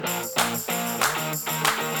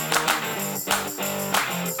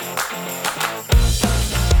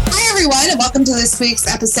everyone, and welcome to this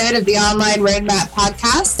week's episode of the Online Roadmap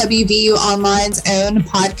Podcast, WVU Online's own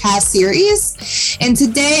podcast series. And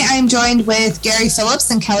today I'm joined with Gary Phillips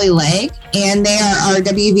and Kelly Legg, and they are our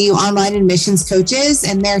WVU Online admissions coaches,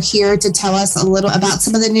 and they're here to tell us a little about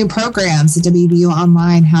some of the new programs that WVU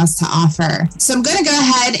Online has to offer. So I'm going to go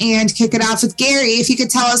ahead and kick it off with Gary. If you could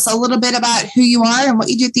tell us a little bit about who you are and what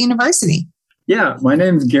you do at the university. Yeah, my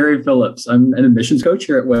name is Gary Phillips. I'm an admissions coach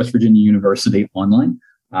here at West Virginia University Online.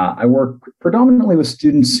 I work predominantly with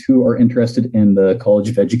students who are interested in the College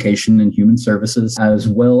of Education and Human Services, as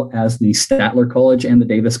well as the Statler College and the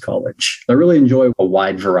Davis College. I really enjoy a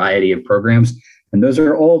wide variety of programs, and those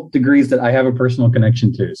are all degrees that I have a personal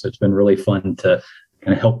connection to. So it's been really fun to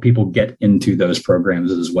kind of help people get into those programs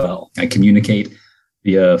as well. I communicate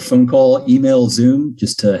via phone call, email, Zoom,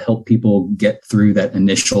 just to help people get through that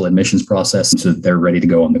initial admissions process so that they're ready to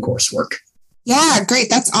go on the coursework. Yeah, great.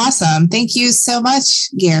 That's awesome. Thank you so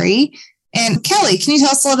much, Gary. And Kelly, can you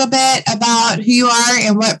tell us a little bit about who you are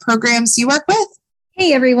and what programs you work with?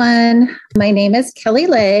 Hey, everyone. My name is Kelly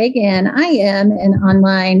Legg, and I am an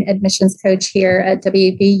online admissions coach here at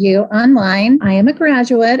WVU Online. I am a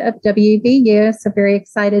graduate of WVU, so very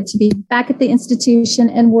excited to be back at the institution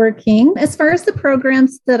and working. As far as the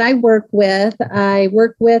programs that I work with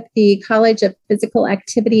the College of Physical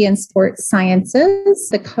Activity and Sports Sciences,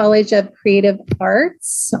 the College of Creative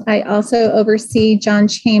Arts. I also oversee John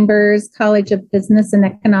Chambers College of Business and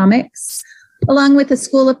Economics, along with the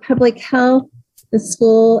School of Public Health, the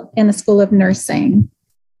school, and the School of Nursing.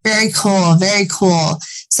 Very cool. Very cool.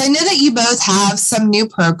 So I know that you both have some new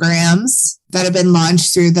programs that have been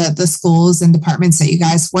launched through the schools and departments that you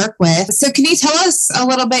guys work with. So can you tell us a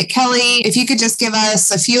little bit, Kelly, if you could just give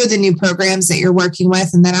us a few of the new programs that you're working with,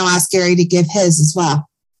 and then I'll ask Gary to give his as well.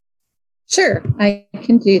 Sure, I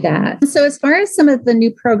can do that. So as far as some of the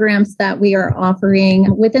new programs that we are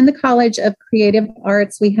offering, within the College of Creative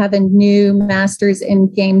Arts, we have a new Master's in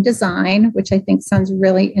Game Design, which I think sounds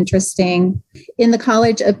really interesting. In the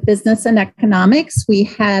College of Business and Economics, we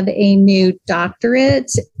have a new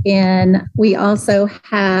doctorate, and we also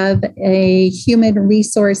have a Human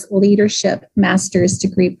Resource Leadership Master's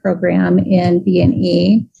degree program in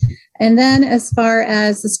B&E. And then as far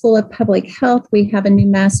as the School of Public Health, we have a new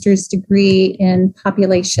master's degree in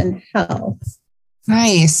population health.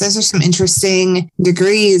 Nice. Those are some interesting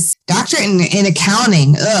degrees. Doctorate in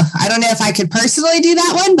accounting. I don't know if I could personally do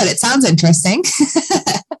that one, but it sounds interesting.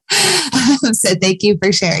 So thank you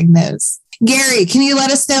for sharing those. Gary, can you let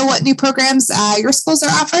us know what new programs your schools are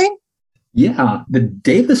offering? Yeah, the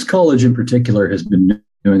Davis College in particular has been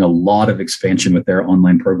doing a lot of expansion with their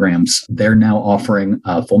online programs. They're now offering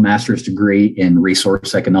a full master's degree in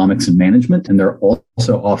resource economics and management, and they're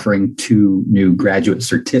also offering 2 new graduate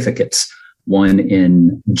certificates, one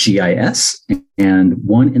in GIS and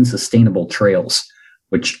one in sustainable trails,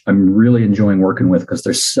 which I'm really enjoying working with because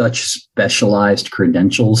they're such specialized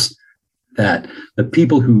credentials that the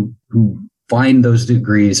people who find those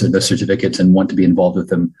degrees or those certificates and want to be involved with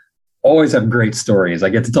them always have great stories. I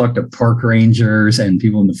get to talk to park rangers and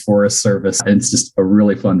people in the Forest Service, and it's just a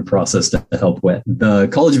really fun process to help with. The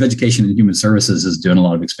College of Education and Human Services is doing a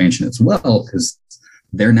lot of expansion as well because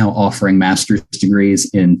they're now offering master's degrees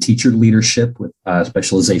in teacher leadership with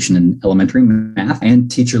specialization in elementary math and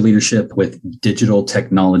teacher leadership with digital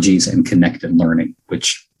technologies and connected learning,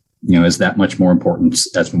 which is that much more important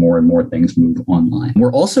as more and more things move online.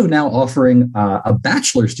 We're also now offering a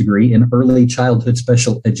bachelor's degree in early childhood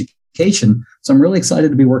special education. So I'm really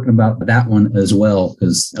excited to be working about that one as well,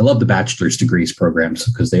 because I love the bachelor's degrees programs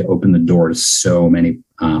because they open the door to so many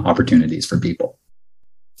opportunities for people.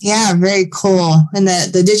 Yeah, very cool. And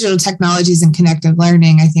the digital technologies and connected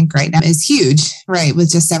learning, I think right now is huge, right? With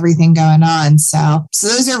just everything going on. So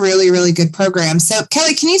those are really, really good programs. So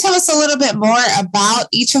Kelly, can you tell us a little bit more about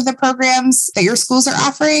each of the programs that your schools are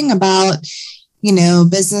offering about,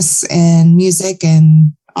 business and music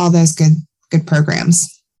and all those good programs?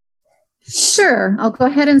 Sure. I'll go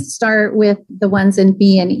ahead and start with the ones in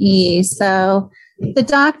B&E. So the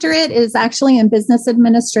doctorate is actually in business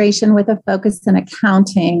administration with a focus in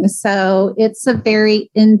accounting. So it's a very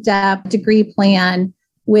in-depth degree plan,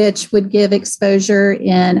 which would give exposure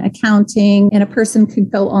in accounting, and a person could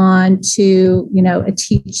go on to, a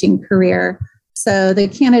teaching career. So the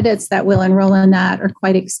candidates that will enroll in that are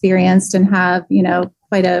quite experienced and have,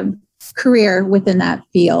 quite a career within that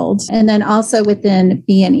field. And then also within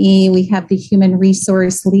B&E, we have the Human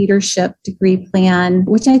Resource Leadership degree plan,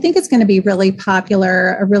 which I think is going to be really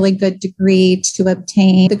popular, a really good degree to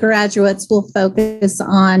obtain. The graduates will focus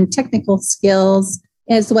on technical skills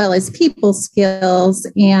as well as people skills,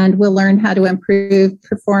 and will learn how to improve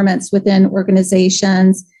performance within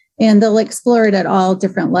organizations And they'll explore it at all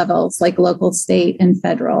different levels, like local, state, and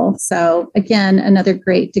federal. So again, another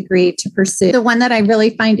great degree to pursue. The one that I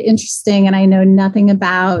really find interesting and I know nothing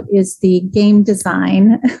about is the game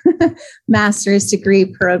design master's degree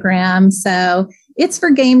program. So it's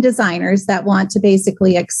for game designers that want to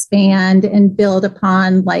basically expand and build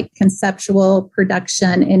upon like conceptual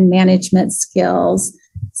production and management skills.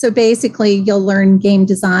 So basically, you'll learn game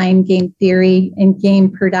design, game theory, and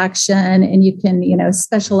game production, and you can,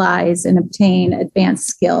 specialize and obtain advanced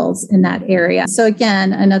skills in that area. So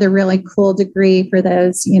again, another really cool degree for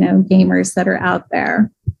those, gamers that are out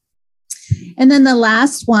there. And then the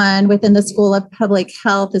last one within the School of Public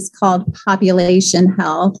Health is called Population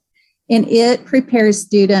Health, and it prepares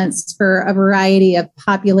students for a variety of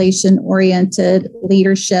population-oriented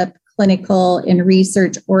leadership, clinical, and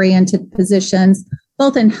research-oriented positions,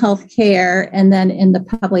 both in healthcare and then in the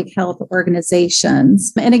public health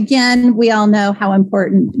organizations. And again, we all know how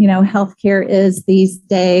important, healthcare is these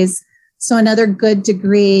days. So another good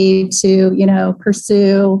degree to,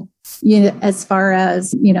 pursue, as far as,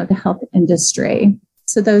 the health industry.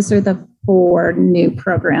 So those are the 4 new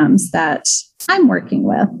programs that I'm working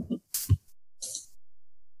with.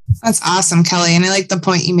 That's awesome, Kelly. And I like the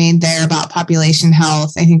point you made there about population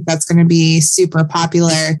health. I think that's going to be super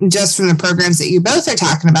popular just from the programs that you both are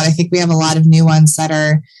talking about. I think we have a lot of new ones that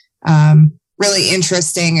are really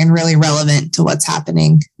interesting and really relevant to what's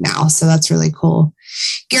happening now. So that's really cool.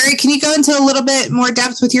 Gary, can you go into a little bit more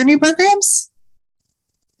depth with your new programs?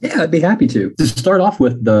 Yeah, I'd be happy to. To start off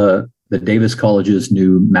with the Davis College's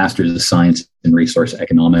new Master's of Science in Resource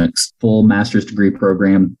Economics, full master's degree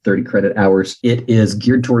program, 30 credit hours. It is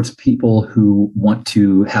geared towards people who want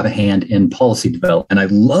to have a hand in policy development. And I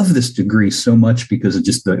love this degree so much because of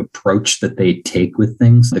just the approach that they take with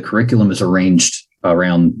things. The curriculum is arranged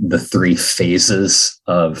around the 3 phases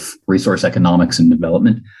of resource economics and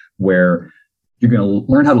development, where you're going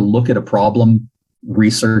to learn how to look at a problem,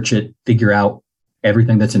 research it, figure out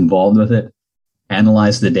everything that's involved with it,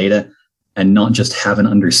 analyze the data, and not just have an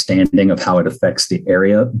understanding of how it affects the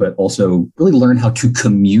area, but also really learn how to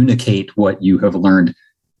communicate what you have learned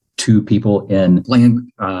to people in land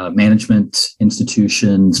management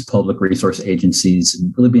institutions, public resource agencies,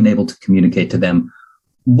 and really being able to communicate to them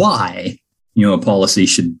why a policy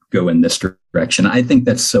should go in this direction. I think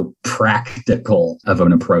that's so practical of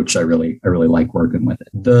an approach. I really like working with it.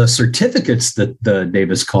 The certificates that the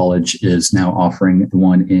Davis College is now offering, the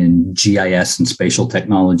one in GIS and spatial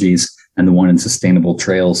technologies and the one in sustainable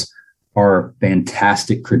trails, are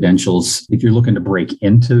fantastic credentials if you're looking to break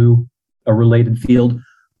into a related field,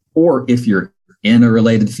 or if you're in a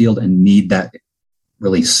related field and need that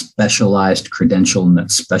really specialized credential and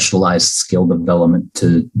that specialized skill development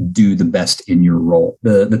to do the best in your role.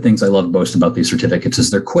 The things I love most about these certificates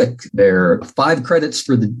is they're quick. They're 5 courses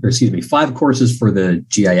for the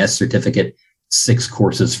GIS certificate, 6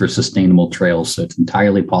 courses for sustainable trails. So it's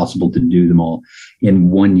entirely possible to do them all in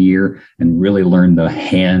 1 year and really learn the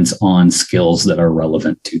hands-on skills that are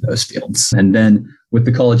relevant to those fields. And then with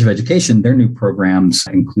the College of Education, their new programs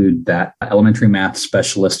include that elementary math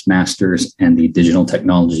specialist master's and the digital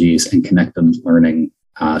technologies and connected learning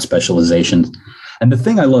specializations. And the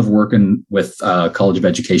thing I love working with College of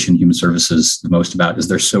Education Human Services the most about is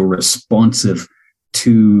they're so responsive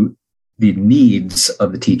to the needs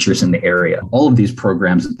of the teachers in the area. All of these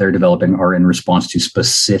programs that they're developing are in response to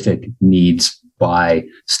specific needs by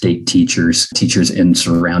state teachers in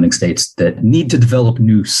surrounding states that need to develop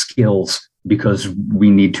new skills because we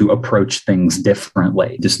need to approach things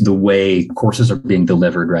differently. Just the way courses are being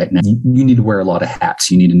delivered right now, you need to wear a lot of hats.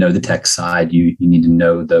 You need to know the tech side. You need to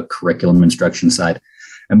know the curriculum instruction side.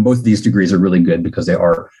 And both of these degrees are really good because they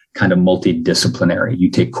are kind of multidisciplinary. You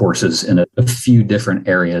take courses in a few different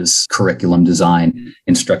areas, curriculum design,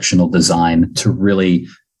 instructional design, to really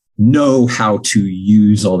know how to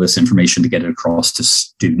use all this information to get it across to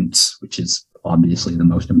students, which is obviously the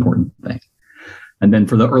most important thing. And then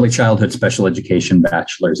for the early childhood special education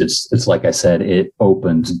bachelor's, it's like I said, it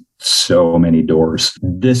opens so many doors.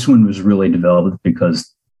 This one was really developed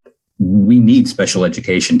because we need special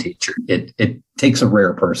education teachers. It takes a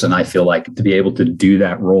rare person, I feel like, to be able to do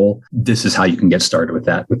that role. This is how you can get started with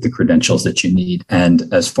that, with the credentials that you need. And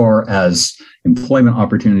as far as employment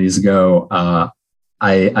opportunities go,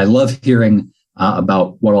 I love hearing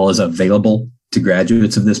about what all is available to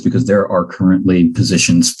graduates of this, because there are currently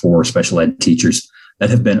positions for special ed teachers that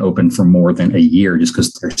have been open for more than a year just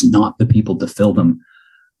because there's not the people to fill them.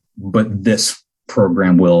 But this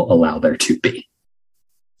program will allow there to be.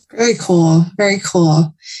 Very cool. Very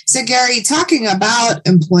cool. So, Gary, talking about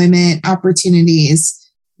employment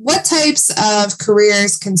opportunities, what types of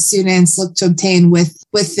careers can students look to obtain with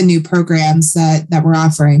the new programs that we're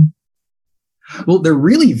offering? Well, they're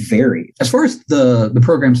really varied. As far as the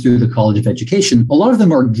programs through the College of Education, a lot of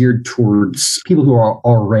them are geared towards people who are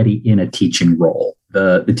already in a teaching role.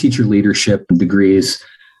 The teacher leadership degrees,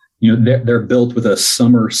 they're built with a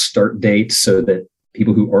summer start date so that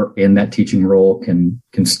people who are in that teaching role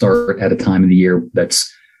can start at a time of the year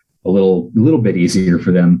that's a little bit easier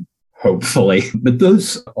for them, hopefully. But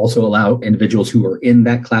those also allow individuals who are in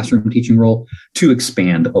that classroom teaching role to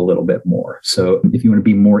expand a little bit more. So if you want to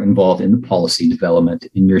be more involved in the policy development,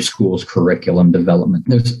 in your school's curriculum development,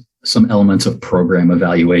 there's some elements of program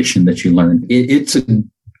evaluation that you learn.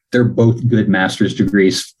 They're both good master's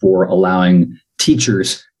degrees for allowing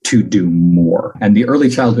teachers to do more. And the early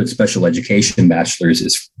childhood special education bachelor's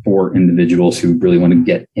is for individuals who really want to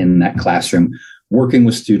get in that classroom, working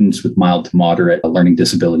with students with mild to moderate learning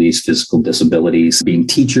disabilities, physical disabilities, being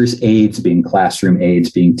teachers' aides, being classroom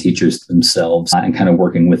aides, being teachers themselves, and kind of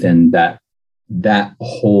working within that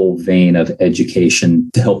whole vein of education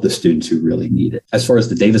to help the students who really need it. As far as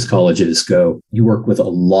the Davis colleges go, you work with a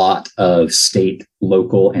lot of state,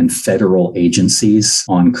 local, and federal agencies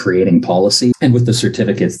on creating policy. And with the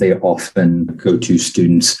certificates, they often go to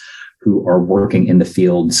students who are working in the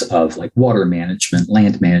fields of like water management,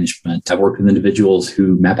 land management. I've worked with individuals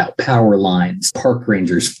who map out power lines, park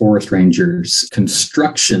rangers, forest rangers,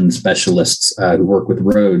 construction specialists who work with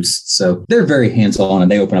roads. So they're very hands-on and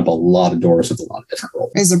they open up a lot of doors with a lot of different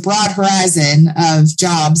roles. There's a broad horizon of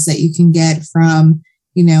jobs that you can get from,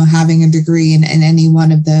 having a degree in any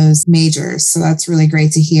one of those majors. So that's really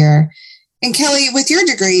great to hear. And Kelly, with your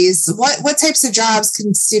degrees, what types of jobs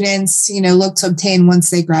can students, look to obtain once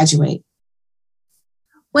they graduate?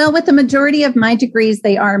 Well, with the majority of my degrees,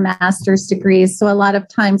 they are master's degrees. So a lot of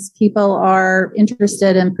times people are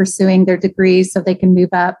interested in pursuing their degrees so they can move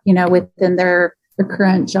up, within their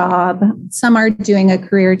current job. Some are doing a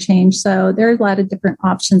career change. So there are a lot of different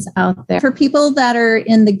options out there. For people that are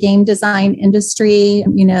in the game design industry,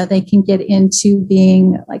 they can get into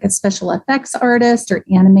being like a special effects artist or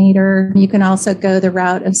animator. You can also go the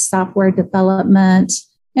route of software development.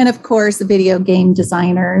 And of course, video game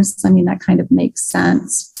designers. That kind of makes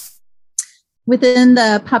sense. Within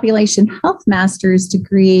the population health master's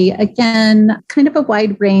degree, again, kind of a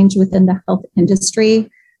wide range within the health industry.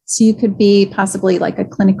 So you could be possibly like a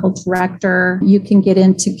clinical director. You can get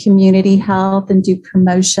into community health and do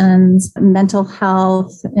promotions, mental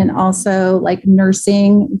health, and also like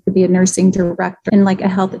nursing. You could be a nursing director and like a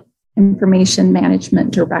health information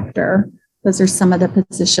management director. Those are some of the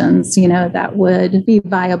positions, that would be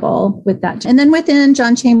viable with that. And then within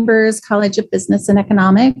John Chambers College of Business and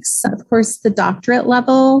Economics, of course, the doctorate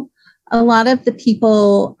level, a lot of the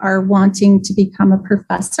people are wanting to become a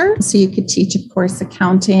professor. So you could teach, of course,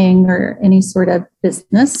 accounting or any sort of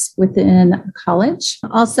business within a college.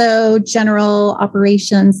 Also, general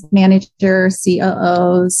operations manager,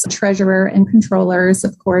 COOs, treasurer and controllers,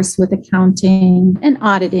 of course, with accounting and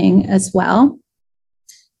auditing as well.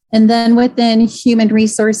 And then within human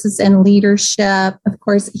resources and leadership, of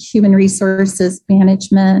course, human resources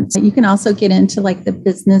management. You can also get into like the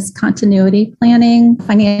business continuity planning,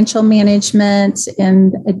 financial management,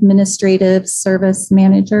 and administrative service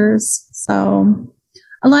managers. So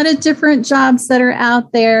a lot of different jobs that are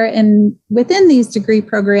out there. And within these degree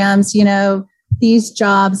programs, these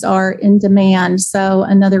jobs are in demand. So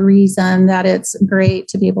another reason that it's great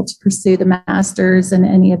to be able to pursue the master's in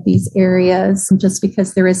any of these areas, just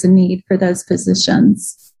because there is a need for those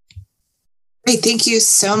positions. Great. Thank you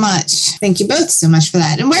so much. Thank you both so much for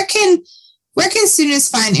that. And where can students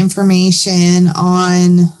find information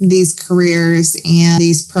on these careers and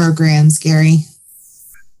these programs, Gary?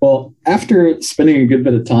 Well, after spending a good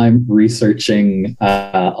bit of time researching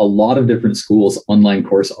a lot of different schools' online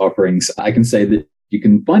course offerings, I can say that you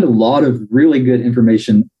can find a lot of really good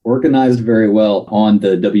information organized very well on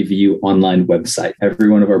the WVU online website. Every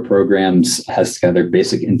one of our programs has kind of their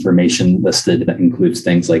basic information listed. That includes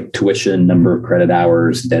things like tuition, number of credit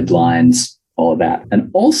hours, deadlines, all of that. And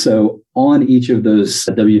also on each of those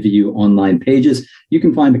WVU online pages, you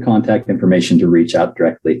can find the contact information to reach out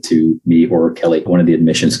directly to me or Kelly, one of the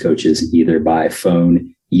admissions coaches, either by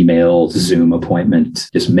phone, email, Zoom appointment,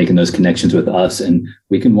 just making those connections with us, and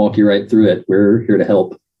we can walk you right through it. We're here to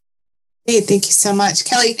help. Hey, thank you so much.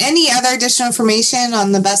 Kelly, any other additional information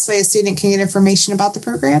on the best way a student can get information about the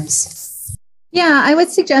programs? Yeah, I would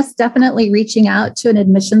suggest definitely reaching out to an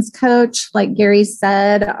admissions coach. Like Gary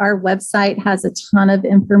said, our website has a ton of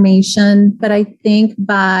information, but I think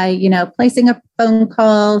by, placing a phone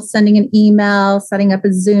call, sending an email, setting up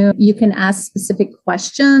a Zoom, you can ask specific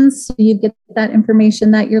questions so you get that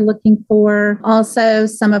information that you're looking for. Also,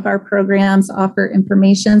 some of our programs offer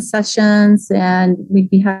information sessions, and we'd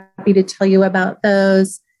be happy to tell you about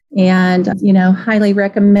those. And, highly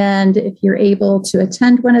recommend if you're able to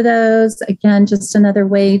attend one of those. Again, just another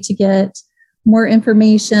way to get more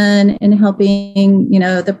information and helping,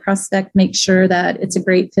 the prospect make sure that it's a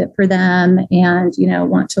great fit for them and,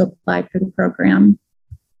 want to apply for the program.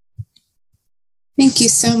 Thank you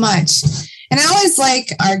so much. And I always like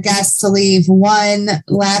our guests to leave one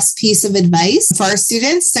last piece of advice for our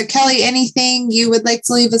students. So Kelly, anything you would like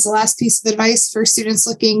to leave as a last piece of advice for students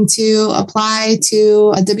looking to apply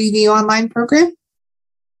to a WVU online program?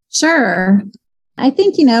 Sure. I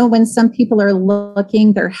think, when some people are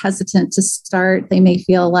looking, they're hesitant to start. They may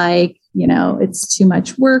feel like, it's too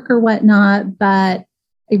much work or whatnot, but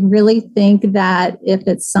I really think that if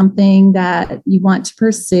it's something that you want to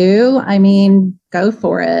pursue, go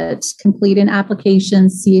for it. Complete an application,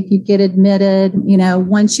 see if you get admitted.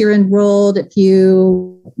 Once you're enrolled, if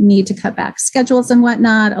you need to cut back schedules and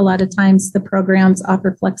whatnot, a lot of times the programs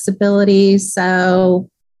offer flexibility. So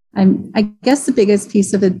I guess the biggest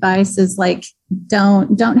piece of advice is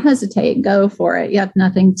don't hesitate, go for it. You have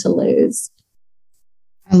nothing to lose.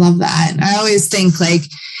 I love that. I always think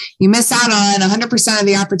you miss out on 100% of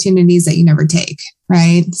the opportunities that you never take,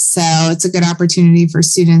 right? So it's a good opportunity for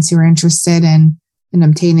students who are interested in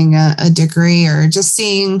obtaining a degree or just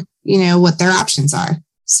seeing, what their options are.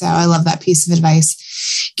 So I love that piece of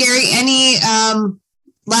advice. Gary, any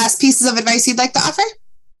last pieces of advice you'd like to offer?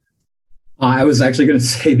 I was actually going to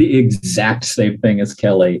say the exact same thing as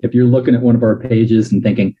Kelly. If you're looking at one of our pages and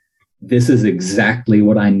thinking, this is exactly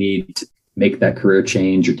what I need to make that career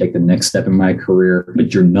change or take the next step in my career,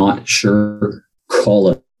 but you're not sure, call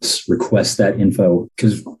us, request that info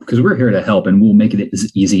because we're here to help and we'll make it as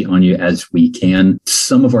easy on you as we can.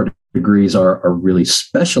 Some of our degrees are really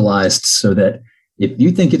specialized so that if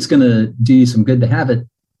you think it's going to do you some good to have it,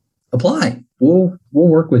 apply. We'll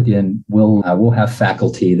work with you and we'll have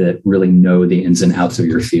faculty that really know the ins and outs of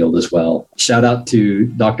your field as well. Shout out to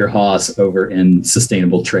Dr. Haas over in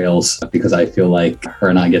Sustainable Trails because I feel like her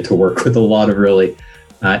and I get to work with a lot of really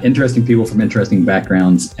interesting people from interesting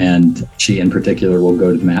backgrounds. And she in particular will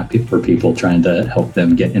go to the mat for people trying to help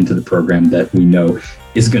them get into the program that we know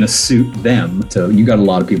is going to suit them. So you got a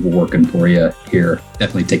lot of people working for you here.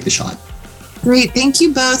 Definitely take the shot. Great. Thank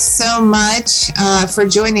you both so much for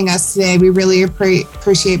joining us today. We really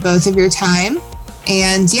appreciate both of your time.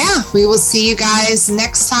 And we will see you guys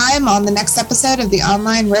next time on the next episode of the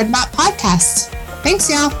Online Roadmap Podcast. Thanks,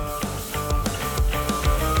 y'all.